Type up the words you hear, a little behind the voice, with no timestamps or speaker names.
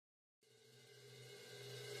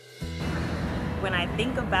When I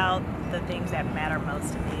think about the things that matter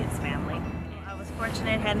most to me, it's family. I was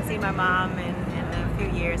fortunate, hadn't seen my mom in a few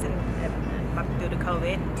years due to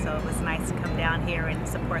COVID, so it was nice to come down here and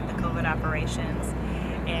support the COVID operations.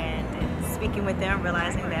 And speaking with them,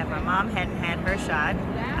 realizing that my mom hadn't had her shot,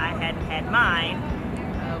 I hadn't had mine,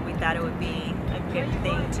 we thought it would be a good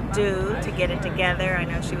thing to do, to get it together. I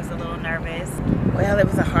know she was a little nervous. Well, it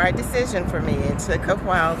was a hard decision for me. It took a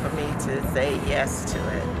while for me to say yes to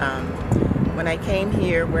it. When I came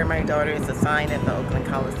here, where my daughter is assigned at the Oakland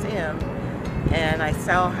Coliseum, and I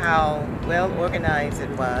saw how well organized it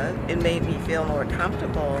was, it made me feel more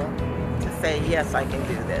comfortable to say, yes, I can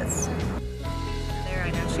do this.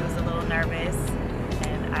 I know she was a little nervous,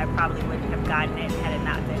 and I probably wouldn't have gotten it had it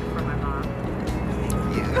not been for my mom.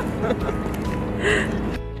 Thank you.